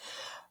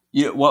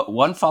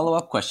 One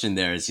follow-up question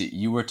there is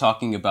you were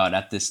talking about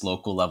at this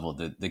local level,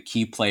 the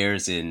key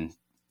players in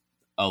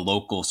a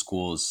local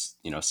school's,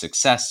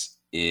 success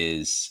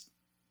is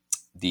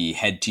the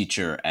head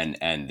teacher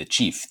and the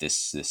chief,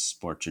 this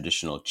more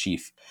traditional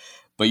chief.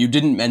 But you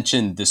didn't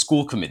mention the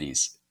school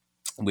committees,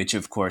 which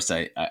of course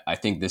I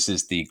think this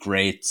is the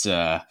great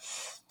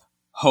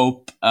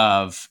hope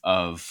of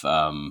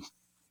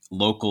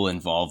local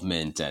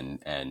involvement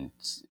and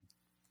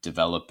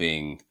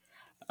developing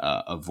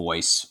a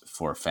voice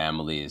for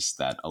families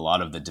that a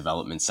lot of the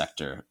development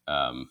sector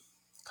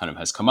kind of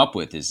has come up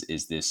with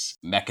is this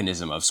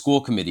mechanism of school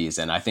committees.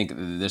 And I think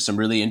there's some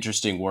really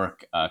interesting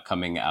work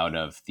coming out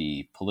of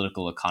the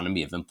political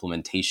economy of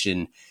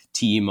implementation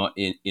team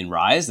in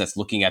RISE that's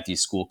looking at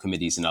these school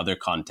committees in other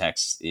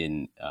contexts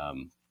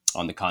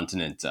on the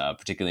continent,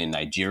 particularly in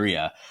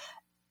Nigeria,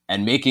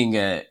 and making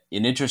an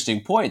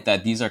interesting point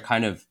that these are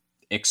kind of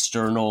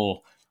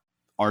external,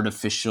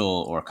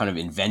 artificial, or kind of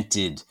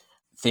invented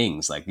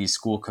things. Like these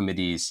school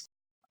committees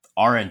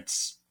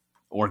aren't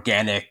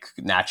organic,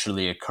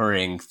 naturally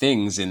occurring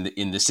things in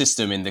the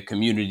system, in the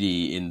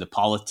community, in the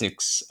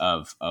politics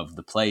of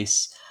the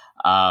place,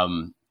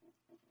 and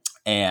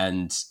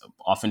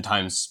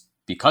oftentimes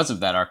because of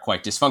that are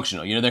quite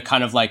dysfunctional. They're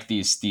kind of like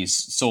these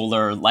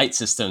solar light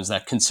systems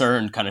that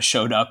Concern kind of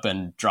showed up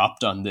and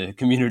dropped on the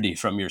community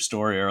from your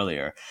story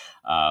earlier.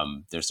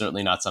 They're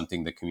certainly not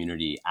something the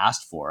community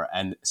asked for.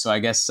 And so I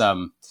guess,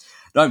 I'm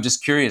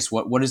just curious,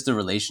 what is the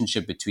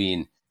relationship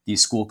between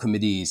these school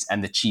committees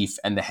and the chief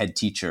and the head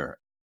teacher?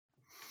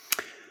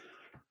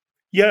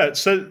 Yeah,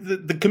 so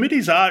the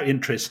committees are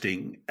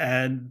interesting.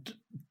 And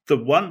the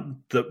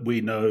one that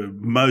we know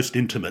most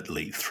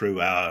intimately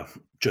through our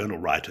journal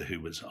writer who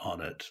was on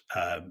it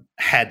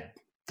had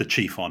the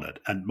chief on it.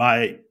 And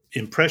my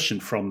impression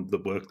from the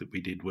work that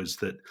we did was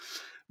that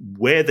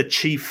where the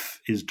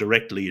chief is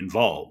directly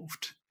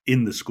involved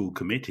in the school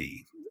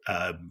committee,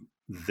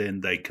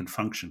 then they can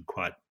function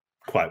quite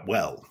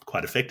well,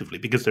 quite effectively,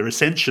 because they're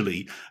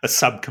essentially a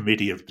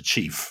subcommittee of the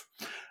chief.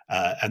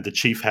 And the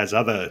chief has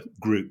other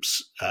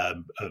groups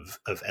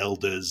of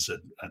elders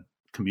and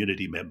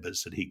community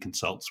members that he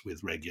consults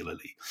with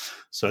regularly.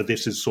 So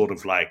this is sort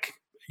of like,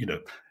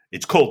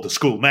 it's called the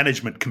school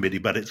management committee,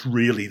 but it's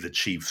really the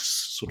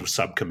chief's sort of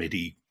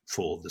subcommittee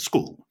for the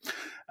school.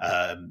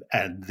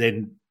 And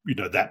then,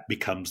 that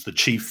becomes, the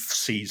chief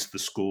sees the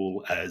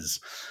school as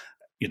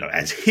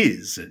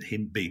his, and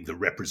him being the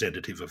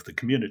representative of the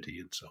community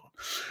and so on.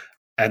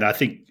 And I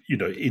think,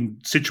 in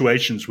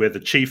situations where the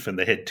chief and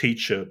the head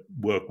teacher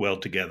work well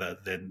together,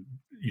 then,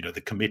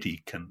 the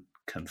committee can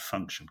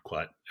function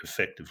quite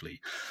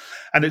effectively.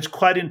 And it's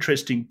quite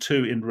interesting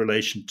too in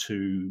relation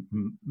to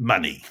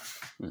money.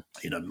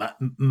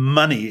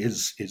 Money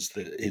is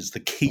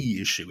the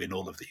key issue in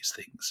all of these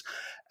things.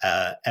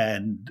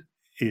 And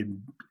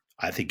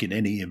I think in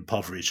any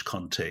impoverished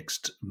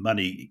context,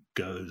 money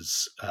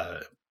goes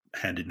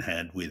hand in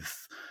hand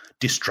with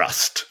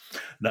distrust.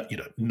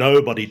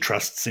 Nobody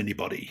trusts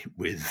anybody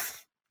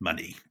with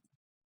money.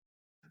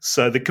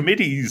 So the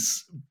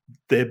committees,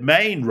 their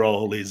main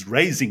role is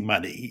raising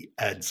money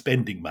and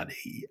spending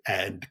money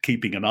and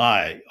keeping an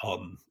eye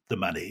on the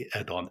money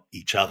and on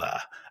each other.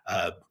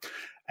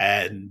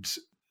 And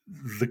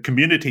the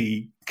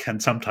community can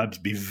sometimes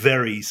be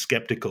very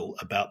skeptical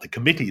about the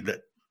committee,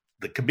 that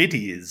the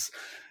committee is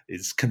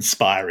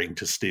conspiring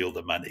to steal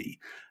the money.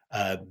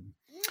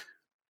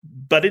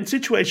 But in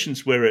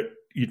situations where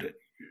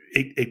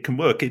it can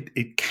work,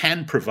 it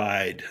can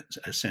provide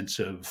a sense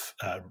of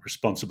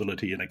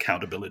responsibility and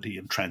accountability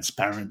and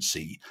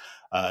transparency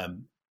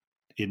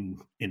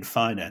in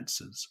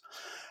finances.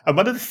 And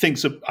one of the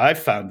things that I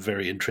found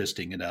very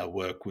interesting in our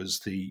work was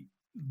the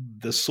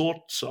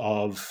sorts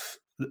of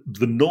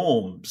the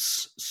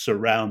norms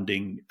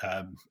surrounding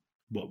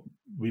what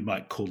we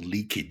might call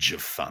leakage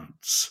of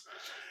funds,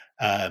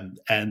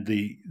 and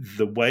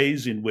the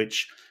ways in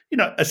which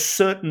a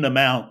certain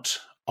amount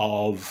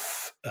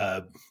of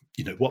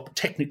what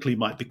technically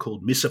might be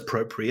called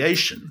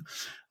misappropriation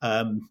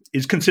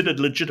is considered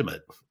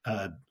legitimate.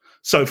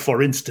 So,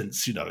 for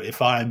instance,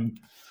 if I'm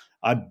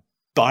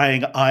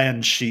buying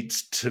iron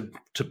sheets to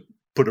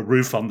put a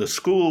roof on the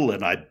school,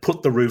 and I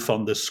put the roof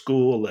on the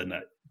school, and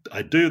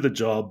I do the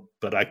job,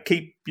 but I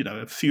keep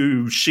a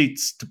few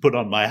sheets to put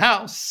on my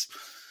house,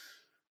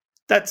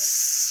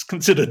 that's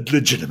considered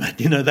legitimate.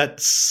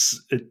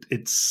 It's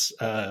it's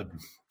a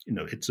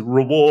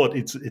reward.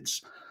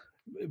 It's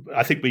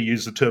I think we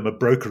use the term a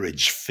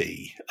brokerage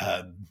fee,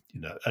 an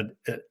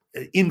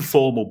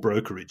informal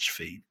brokerage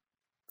fee.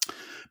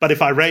 But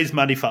if I raise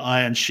money for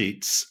iron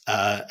sheets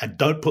and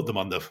don't put them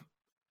on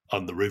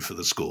the roof of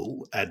the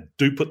school, and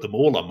do put them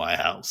all on my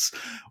house,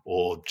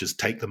 or just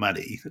take the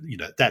money,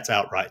 that's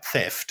outright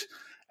theft,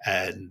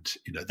 and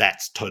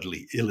that's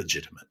totally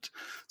illegitimate.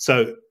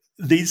 So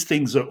these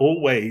things are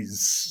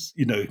always,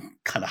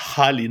 kind of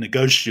highly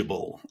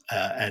negotiable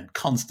and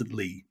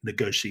constantly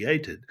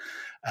negotiated.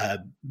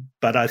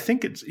 But I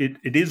think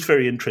it is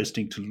very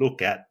interesting to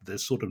look at the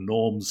sort of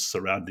norms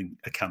surrounding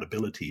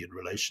accountability in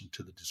relation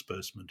to the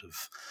disbursement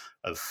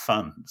of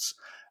funds.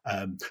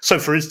 So,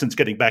 for instance,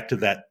 getting back to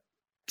that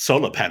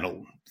solar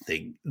panel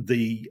thing,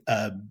 the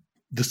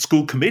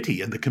school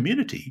committee and the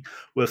community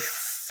were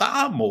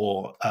far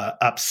more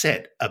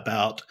upset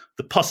about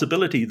the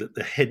possibility that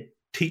the head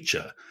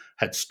teacher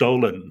had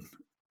stolen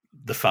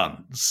the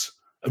funds,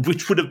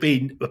 which would have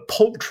been a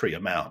paltry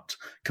amount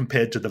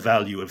compared to the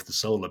value of the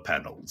solar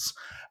panels,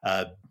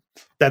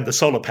 than the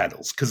solar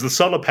panels, because the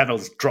solar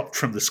panels dropped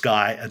from the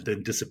sky and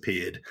then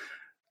disappeared.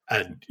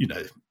 And,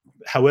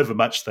 however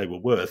much they were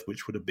worth,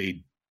 which would have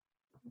been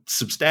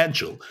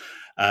substantial,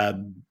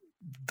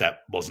 that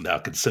wasn't our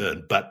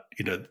concern. But,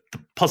 the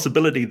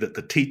possibility that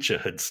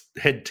the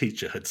head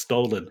teacher had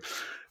stolen,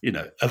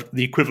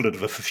 the equivalent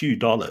of a few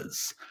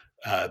dollars,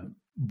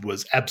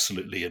 was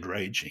absolutely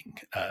enraging.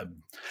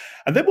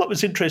 And then what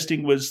was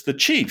interesting was the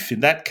chief in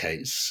that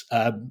case,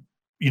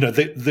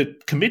 the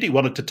committee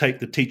wanted to take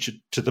the teacher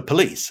to the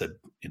police and,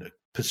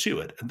 pursue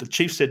it. And the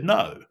chief said,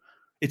 no,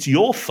 it's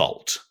your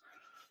fault.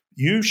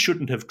 You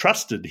shouldn't have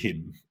trusted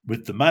him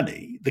with the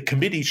money. The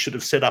committee should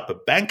have set up a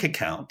bank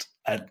account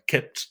and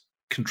kept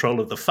control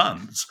of the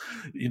funds,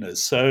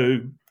 so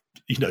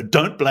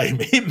don't blame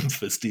him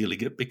for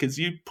stealing it, because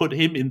you put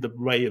him in the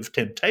way of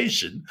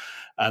temptation,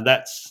 and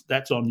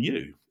that's on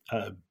you.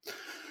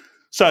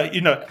 So,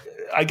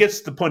 I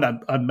guess the point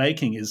I'm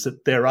making is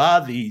that there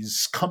are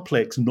these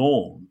complex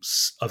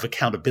norms of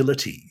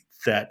accountability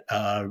that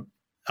are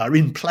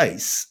in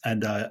place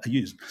and are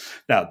used.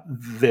 Now,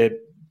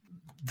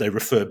 they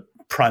refer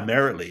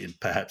primarily and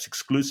perhaps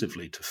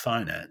exclusively to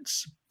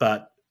finance,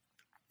 but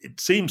it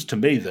seems to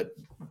me that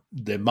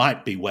there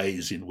might be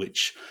ways in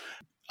which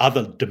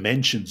other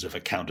dimensions of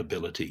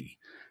accountability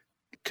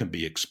can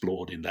be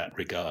explored in that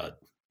regard.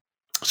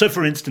 So,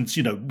 for instance,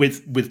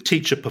 with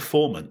teacher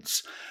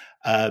performance,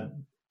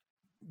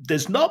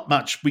 there's not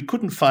much, we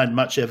couldn't find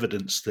much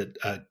evidence that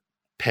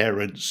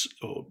parents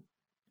or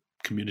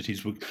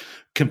communities were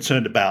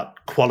concerned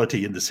about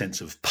quality in the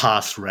sense of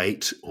pass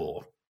rate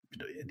or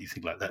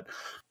anything like that.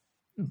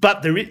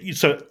 But there is,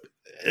 so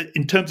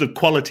in terms of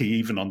quality,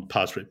 even on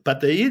pass rate,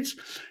 but there is,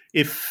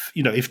 if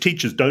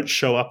teachers don't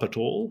show up at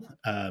all,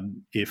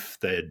 if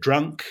they're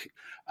drunk,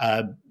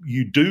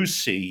 you do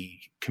see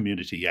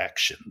community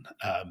action,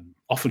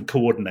 often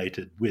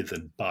coordinated with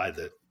and by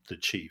the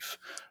chief.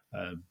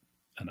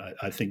 And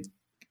I think,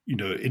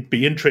 it'd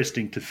be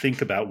interesting to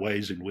think about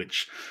ways in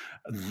which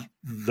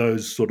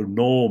those sort of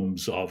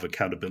norms of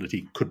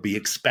accountability could be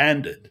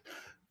expanded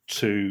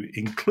to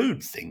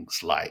include things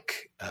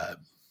like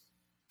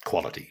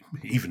quality,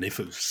 even if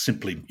it was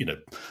simply,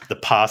 the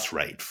pass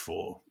rate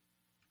for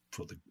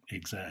the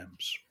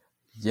exams.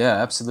 Yeah,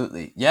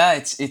 absolutely. Yeah,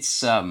 it's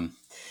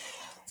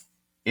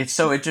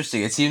so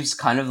interesting. It seems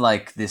kind of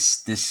like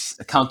this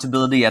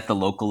accountability at the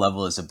local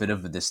level is a bit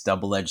of this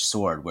double-edged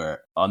sword,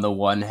 where on the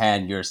one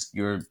hand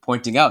you're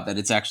pointing out that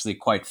it's actually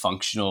quite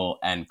functional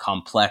and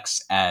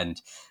complex,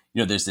 and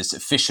there's this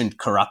efficient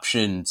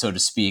corruption, so to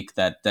speak,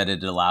 that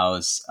it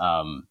allows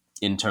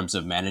in terms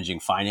of managing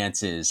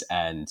finances,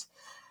 and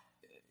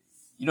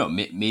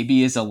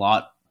maybe is a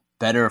lot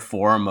better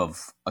form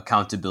of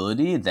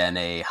accountability than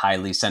a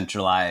highly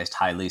centralized,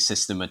 highly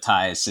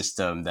systematized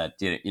system that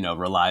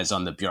relies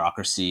on the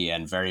bureaucracy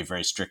and very,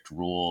 very strict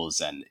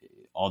rules and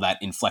all that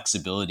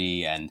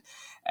inflexibility and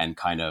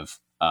kind of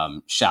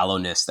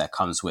shallowness that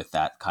comes with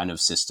that kind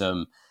of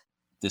system.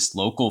 This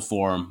local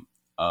form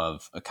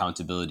of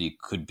accountability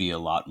could be a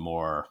lot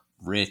more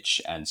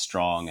rich and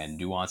strong and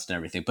nuanced and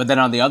everything. But then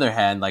on the other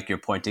hand, like you're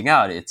pointing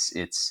out,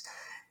 it's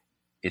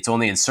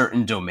only in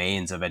certain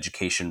domains of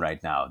education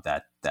right now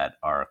that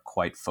are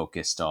quite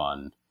focused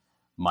on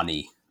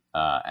money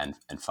and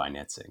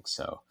financing.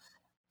 So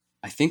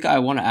I think I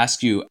want to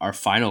ask you our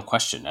final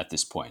question at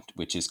this point,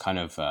 which is kind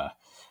of a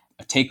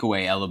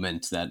takeaway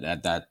element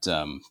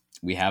that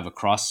we have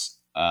across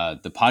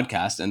the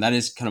podcast. And that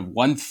is kind of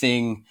one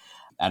thing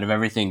out of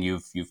everything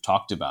you've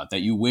talked about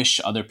that you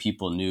wish other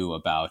people knew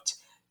about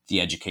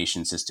the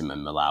education system in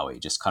Malawi,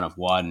 just kind of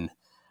one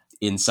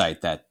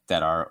insight that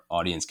our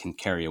audience can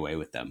carry away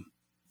with them.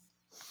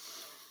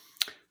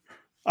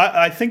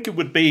 I think it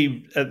would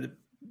be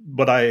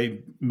what I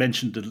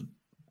mentioned a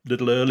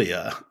little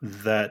earlier,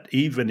 that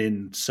even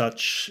in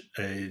such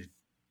a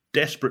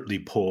desperately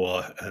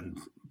poor and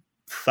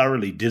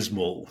thoroughly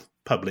dismal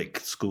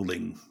public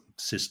schooling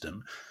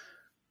system,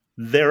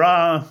 there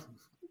are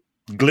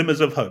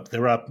glimmers of hope.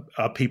 There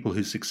are people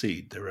who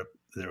succeed. There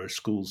are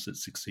schools that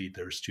succeed.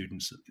 There are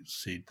students that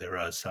succeed. There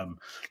are some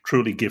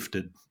truly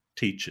gifted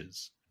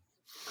teachers.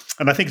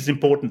 And I think it's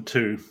important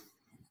to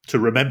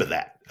remember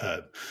that,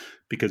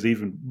 because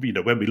even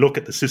when we look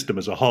at the system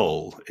as a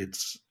whole,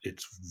 it's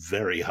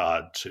very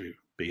hard to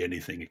be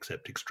anything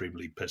except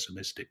extremely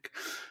pessimistic.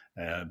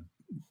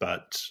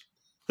 But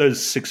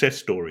those success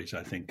stories,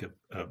 I think,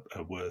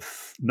 are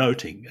worth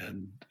noting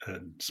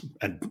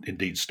and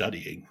indeed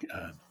studying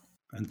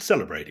and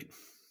celebrating.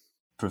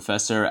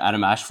 Professor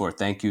Adam Ashforth,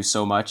 thank you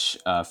so much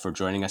for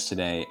joining us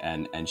today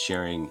and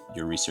sharing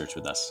your research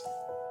with us.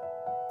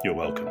 You're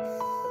welcome.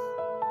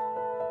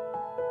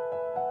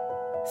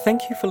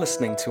 Thank you for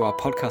listening to our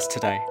podcast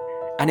today.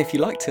 And if you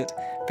liked it,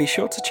 be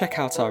sure to check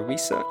out our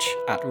research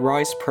at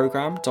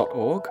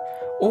riseprogram.org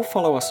or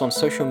follow us on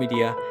social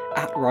media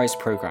at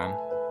riseprogram.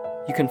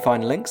 You can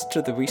find links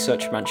to the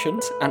research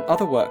mentioned and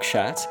other work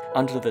shared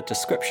under the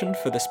description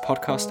for this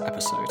podcast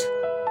episode.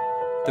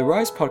 The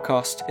RISE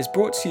podcast is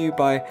brought to you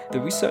by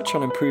the Research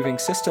on Improving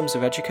Systems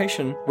of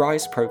Education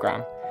RISE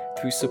programme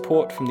through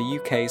support from the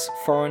UK's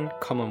Foreign,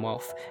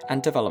 Commonwealth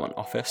and Development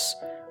Office,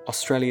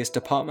 Australia's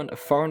Department of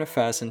Foreign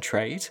Affairs and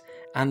Trade,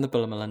 and the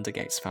Bill and Melinda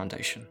Gates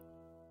Foundation.